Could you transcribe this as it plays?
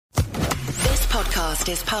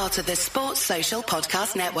podcast is part of the Sports Social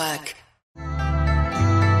Podcast Network.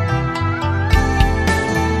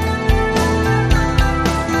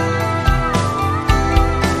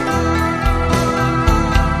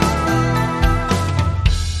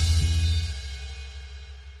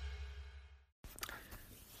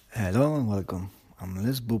 Hello and welcome. I'm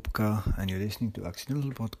Les Bubka and you're listening to Accidental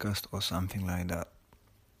Podcast or something like that.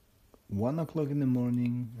 1 o'clock in the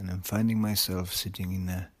morning and I'm finding myself sitting in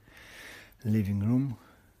a living room.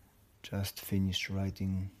 Just finished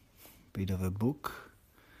writing a bit of a book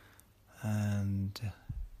and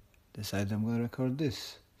decided I'm going to record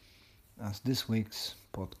this. As this week's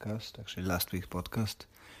podcast, actually last week's podcast,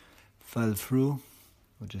 fell through,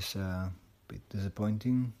 which is a bit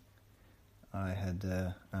disappointing. I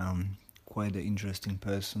had quite an interesting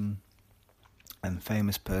person and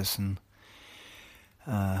famous person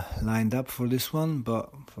lined up for this one, but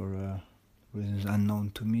for reasons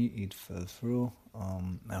unknown to me, it fell through.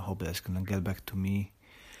 I hope that's gonna get back to me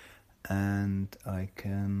and I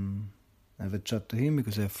can have a chat to him,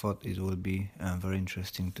 because I thought it would be very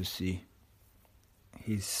interesting to see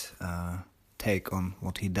his take on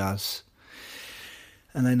what he does.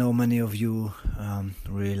 And I know many of you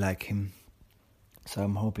really like him. So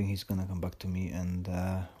I'm hoping he's gonna come back to me and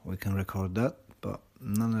we can record that. But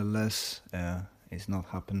nonetheless, it's not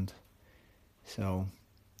happened. So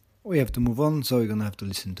we have to move on. So you're gonna have to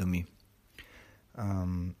listen to me.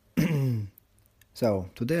 So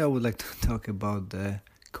today I would like to talk about the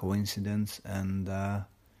coincidence and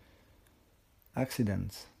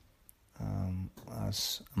accidents.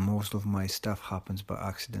 As most of my stuff happens by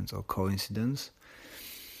accidents or coincidence.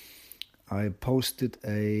 I posted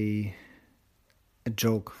a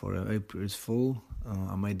joke for April's Fool.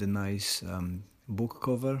 I made a nice book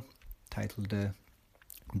cover titled The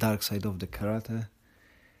Dark Side of the Karate,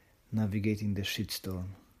 Navigating the Shitstorm.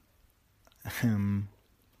 And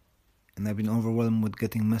I've been overwhelmed with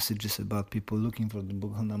getting messages about people looking for the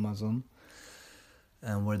book on Amazon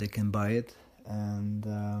and where they can buy it, and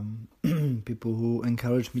people who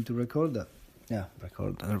encouraged me to record that.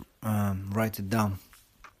 Write it down.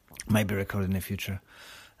 Maybe record in the future.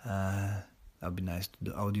 That'd be nice to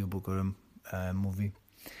do audiobook or a movie,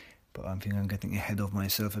 but I think I'm getting ahead of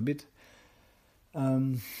myself a bit.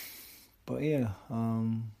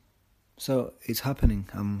 So it's happening.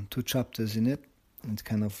 I'm 2 chapters in it. It's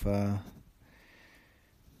kind of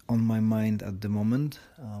on my mind at the moment.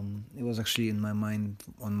 It was actually on my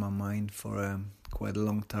mind for quite a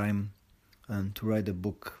long time, to write a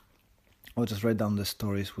book. I'll just write down the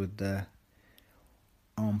stories with the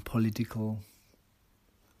political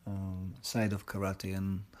side of karate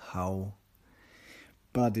and how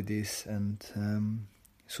bad it is, and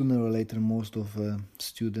sooner or later most of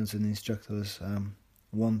students and instructors,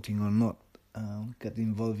 wanting or not, get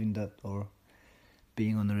involved in that or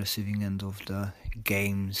being on the receiving end of the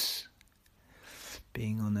games,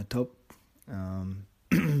 being on the top.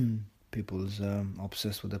 People's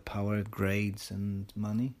obsessed with the power, grades and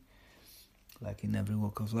money, like in every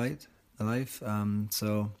walk of life.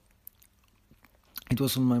 So it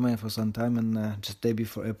was on my mind for some time, and just day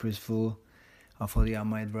before April's Fool, I thought, I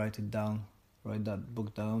might write that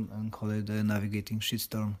book down and call it Navigating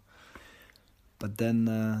Shitstorm. But then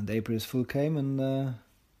the April's Fool came, and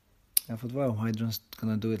I thought, wow, I'm just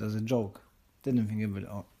gonna do it as a joke. Didn't think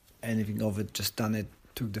anything of it, just done it.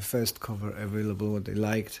 Took the first cover available, what they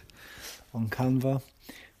liked, on Canva,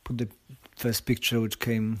 put the first picture which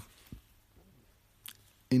came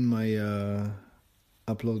in my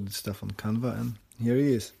uploaded stuff on Canva, and here it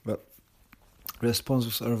is. But response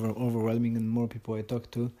was overwhelming, and more people I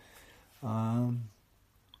talked to,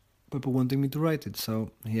 people wanting me to write it.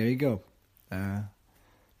 So here you go. The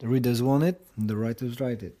readers want it, and the writers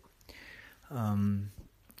write it.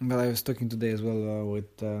 But I was talking today as well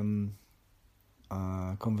with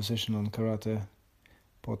a conversation on karate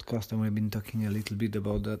podcast, and we've been talking a little bit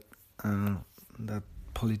about that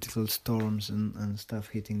political storms and stuff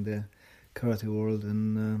hitting the karate world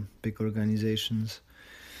and big organizations.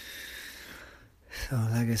 So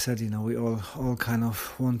like I said, we all kind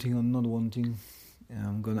of wanting or not wanting,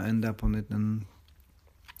 I'm gonna end up on it, and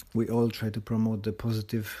we all try to promote the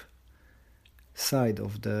positive side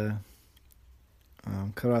of the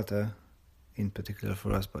karate, in particular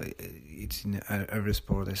for us, but it's in every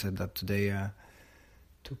sport. I said that today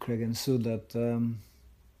to Craig and Sue, that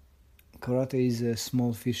karate is a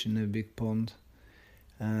small fish in a big pond,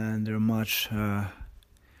 and there are much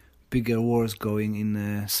bigger wars going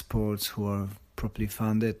in sports who are properly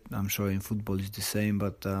funded. I'm sure in football it's the same,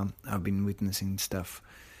 but I've been witnessing stuff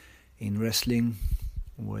in wrestling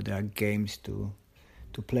where there are games to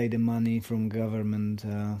play the money from government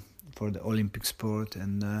for the Olympic sport,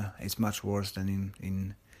 and it's much worse than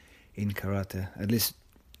in karate, at least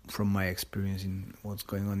from my experience in what's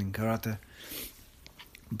going on in karate.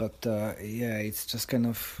 But it's just kind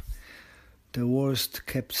of the worst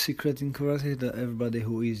kept secret in karate, that everybody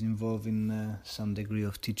who is involved in some degree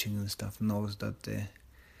of teaching and stuff knows that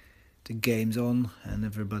the game's on and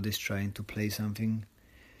everybody's trying to play something.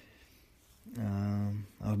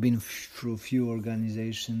 I've been through a few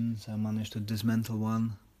organizations. I managed to dismantle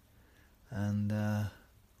one, and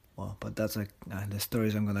but that's like the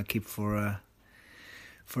stories I'm gonna keep for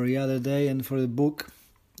the other day and for the book.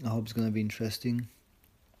 I hope it's gonna be interesting.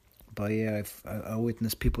 But yeah, I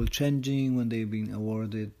witnessed people changing when they've been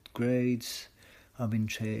awarded grades. I've been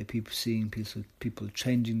seeing people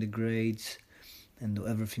changing the grades and do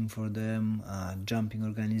everything for them. Jumping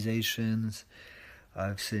organizations.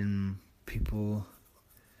 I've seen people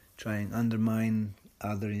trying undermine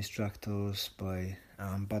other instructors by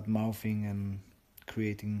bad mouthing and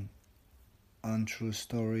creating untrue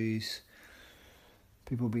stories.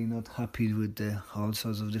 People being not happy with all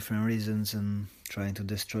sorts of different reasons and trying to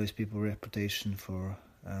destroy people's reputation for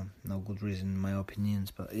no good reason, in my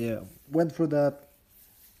opinions. But yeah, went through that,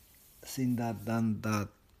 seen that, done that,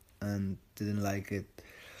 and didn't like it.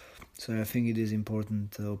 So I think it is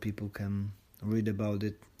important so people can read about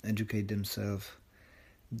it, educate themselves,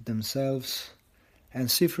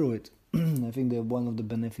 and see through it. I think that one of the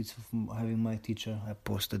benefits of having my teacher, I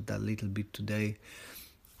posted that little bit today,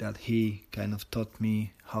 that he kind of taught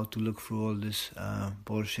me how to look through all this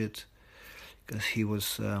bullshit, because he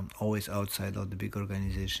was always outside of the big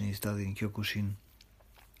organization. He started in Kyokushin,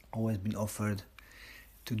 always been offered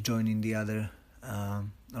to join in the other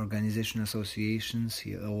organization associations.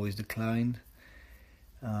 He always declined.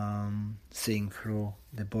 Seeing through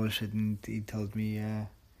the bullshit, and he told me,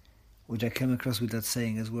 which I came across with that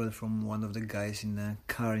saying as well from one of the guys in the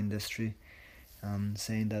car industry,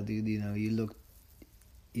 saying that you look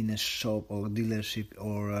in a shop or dealership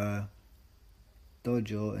or a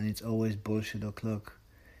dojo and it's always bullshit o'clock.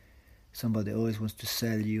 Somebody always wants to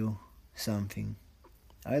sell you something,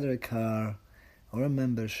 either a car or a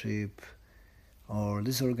membership or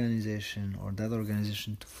this organization or that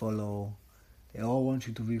organization to follow. They all want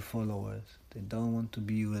you to be followers. They don't want to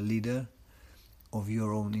be a leader of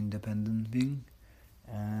your own independent thing,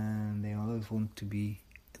 and they always want to be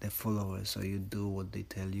the followers, so you do what they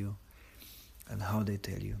tell you and how they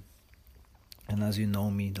tell you. And as you know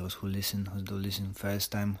me, those who do listen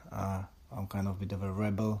first time, I'm kind of a bit of a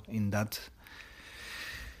rebel in that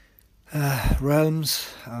realms.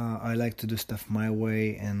 I like to do stuff my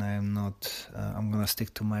way, and I'm gonna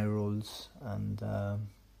stick to my rules and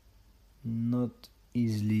not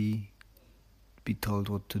easily be told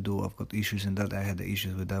what to do. I've got issues in that. I had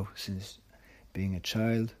issues with that since being a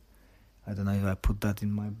child. I don't know if I put that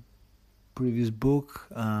in my previous book,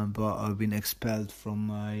 but I've been expelled from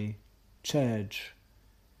my church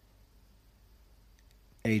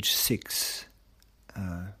age 6.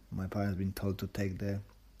 My parents been told to take the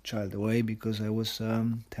child away because I was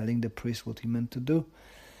telling the priest what he meant to do.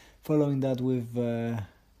 Following that with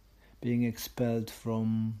being expelled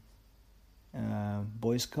from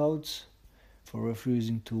Boy Scouts for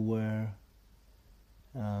refusing to wear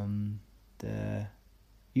the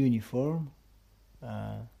uniform.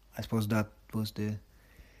 I suppose that was the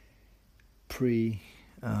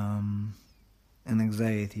an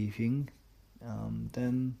anxiety thing.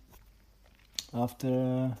 Then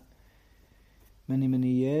after many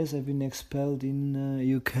years, I've been expelled in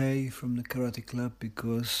UK from the karate club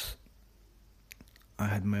because I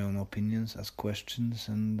had my own opinions, asked questions,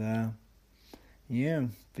 and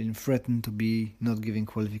been threatened to be not giving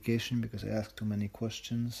qualification because I asked too many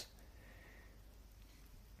questions.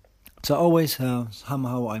 So always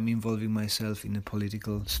somehow I'm involving myself in a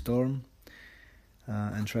political storm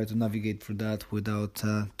and try to navigate through that without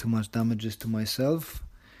too much damages to myself,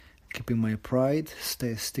 keeping my pride,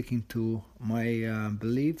 sticking to my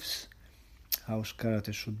beliefs, how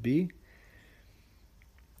karate should be,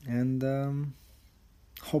 and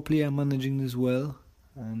hopefully I'm managing this well,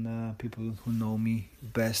 and people who know me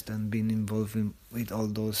best and been involved with all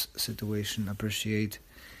those situations appreciate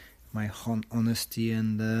my honesty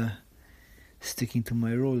and sticking to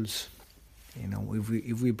my rules.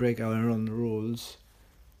 If we break our own rules,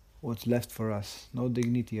 what's left for us? No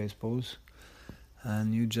dignity, I suppose.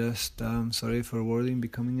 And you just, sorry for wording,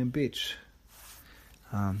 becoming a bitch.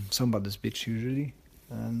 Somebody's bitch usually.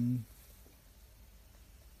 And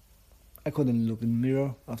I couldn't look in the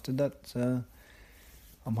mirror after that.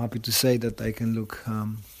 I'm happy to say that I can look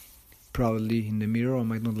proudly in the mirror. I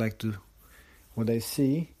might not like to what I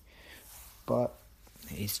see, but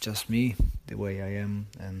it's just me, the way I am,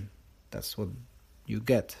 and that's what you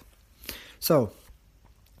get. So,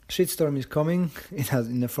 Shitstorm is coming. It has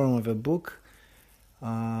in the form of a book.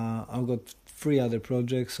 I've got 3 other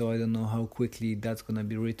projects, so I don't know how quickly that's gonna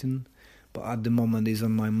be written. But at the moment, it's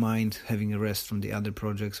on my mind, having a rest from the other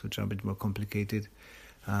projects, which are a bit more complicated.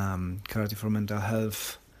 Karate for Mental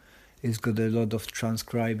Health. It's got a lot of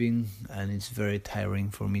transcribing, and it's very tiring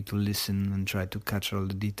for me to listen and try to catch all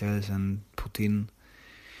the details and put in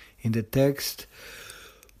the text.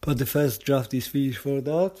 But the first draft is finished for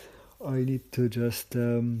that. I need to just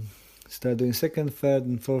start doing second, third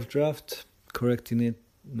and fourth draft, correcting it,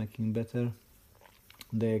 making it better.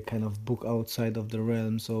 They're kind of book outside of the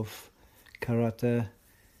realms of karate.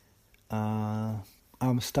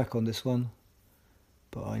 I'm stuck on this one,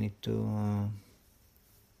 but I need to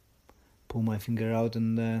pull my finger out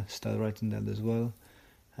and start writing that as well.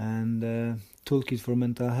 And Toolkit for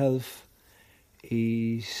Mental Health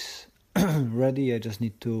is ready. I just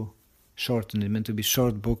need to shorten it. Meant to be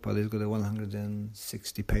short book, but it's got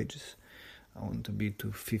 160 pages. I want to be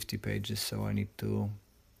to 50 pages, so I need to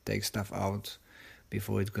take stuff out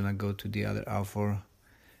before it's gonna go to the other author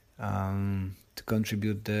to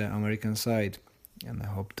contribute the American side, and I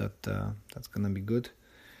hope that that's gonna be good.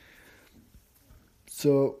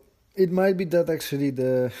 So it might be that actually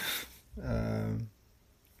the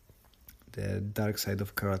Dark Side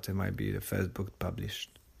of Karate might be the first book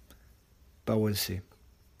published, but we'll see.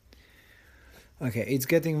 Okay, it's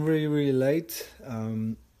getting really, really late,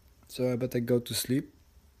 so I better go to sleep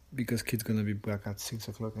because kid's gonna be back at 6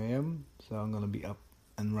 o'clock a.m. So I'm gonna be up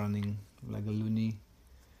and running like a loony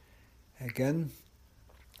again.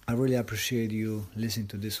 I really appreciate you listening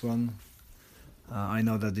to this one. I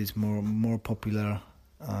know that it's more popular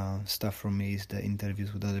stuff from me is the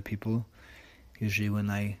interviews with other people. Usually when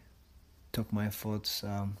I talk my thoughts,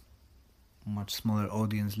 much smaller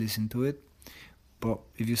audience listen to it. But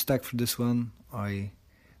if you stuck for this one, I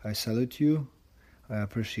salute you. I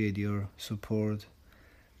appreciate your support,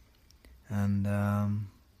 and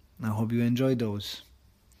I hope you enjoy those.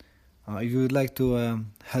 If you would like to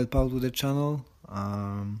help out with the channel,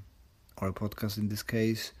 or podcast in this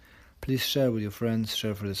case, please share with your friends,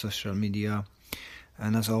 share for the social media,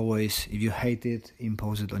 and as always, if you hate it,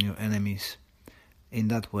 impose it on your enemies. In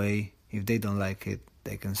that way, if they don't like it,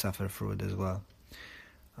 they can suffer through it as well.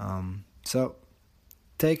 So,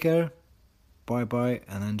 take care, bye-bye,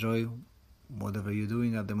 and enjoy whatever you're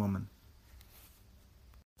doing at the moment.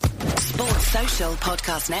 Sports Social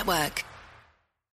Podcast Network.